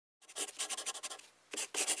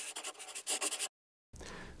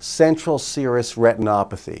Central serous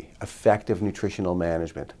retinopathy, effective nutritional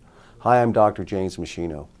management. Hi, I'm Dr. James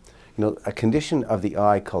Meschino. A condition of the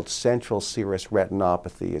eye called central serous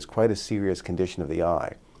retinopathy is quite a serious condition of the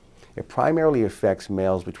eye. It primarily affects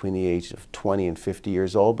males between the ages of 20 and 50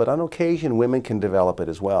 years old, but on occasion women can develop it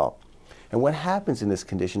as well. And what happens in this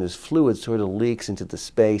condition is fluid sort of leaks into the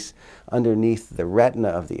space underneath the retina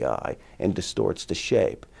of the eye and distorts the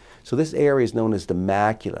shape. So this area is known as the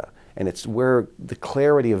macula, and it's where the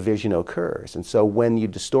clarity of vision occurs. And so when you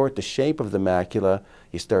distort the shape of the macula,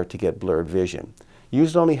 you start to get blurred vision.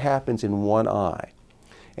 Usually only happens in one eye.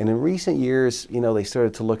 And in recent years, they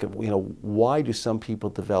started to look at, why do some people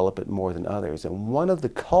develop it more than others? And one of the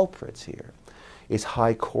culprits here is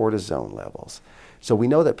high cortisone levels. So we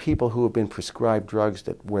know that people who have been prescribed drugs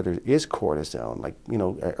where there is cortisone,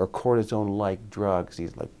 or cortisone-like drugs,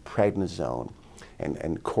 these like prednisone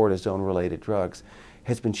and cortisone-related drugs,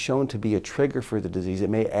 has been shown to be a trigger for the disease. It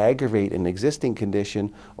may aggravate an existing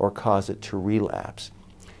condition or cause it to relapse.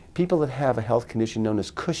 People that have a health condition known as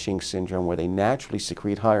Cushing's syndrome, where they naturally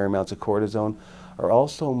secrete higher amounts of cortisone, are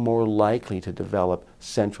also more likely to develop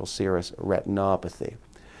central serous retinopathy.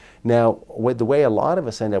 Now, the way a lot of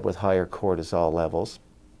us end up with higher cortisol levels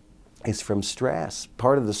is from stress.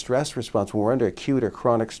 Part of the stress response, when we're under acute or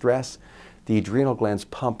chronic stress, the adrenal glands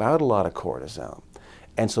pump out a lot of cortisone.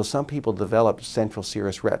 And so some people develop central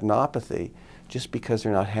serous retinopathy just because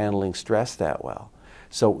they're not handling stress that well.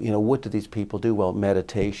 So, what do these people do? Well,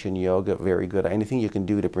 meditation, yoga, very good. Anything you can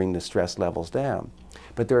do to bring the stress levels down.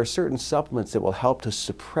 But there are certain supplements that will help to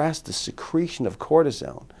suppress the secretion of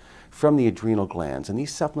cortisone from the adrenal glands. And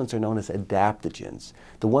these supplements are known as adaptogens.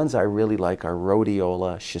 The ones I really like are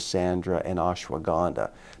rhodiola, schisandra, and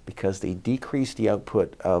ashwagandha, because they decrease the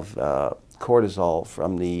output of cortisol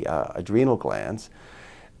from the adrenal glands.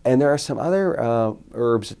 And there are some other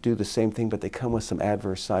herbs that do the same thing, but they come with some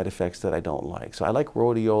adverse side effects that I don't like. So I like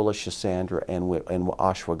rhodiola, schisandra, and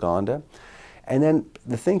ashwagandha. And then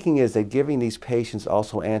the thinking is that giving these patients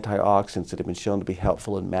also antioxidants that have been shown to be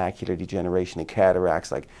helpful in macular degeneration and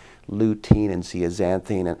cataracts, like lutein and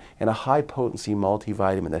zeaxanthine, and a high-potency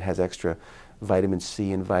multivitamin that has extra vitamin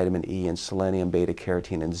C and vitamin E and selenium,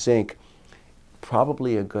 beta-carotene, and zinc,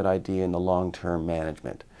 probably a good idea in the long-term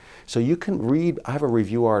management. So you can read, I have a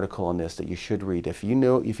review article on this that you should read. If you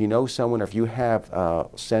know someone, or if you have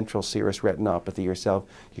central serous retinopathy yourself,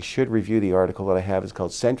 you should review the article that I have. It's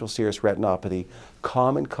called Central Serous Retinopathy,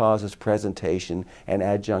 Common Causes, Presentation, and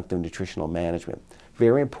Adjunctive Nutritional Management.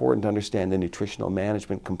 Very important to understand the nutritional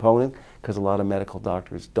management component, because a lot of medical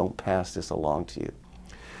doctors don't pass this along to you.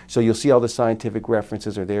 So you'll see all the scientific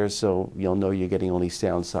references are there, so you'll know you're getting only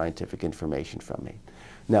sound scientific information from me.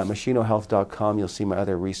 Now at meschinohealth.com, you'll see my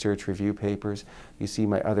other research review papers. You see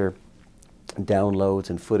my other downloads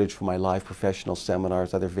and footage from my live professional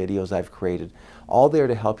seminars, other videos I've created, all there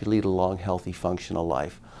to help you lead a long, healthy, functional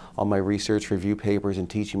life. All my research review papers and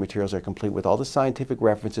teaching materials are complete with all the scientific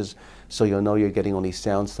references, so you'll know you're getting only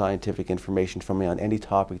sound scientific information from me on any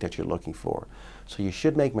topic that you're looking for. So you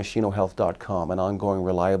should make meschinohealth.com an ongoing,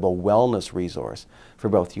 reliable wellness resource for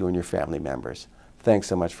both you and your family members. Thanks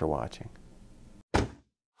so much for watching.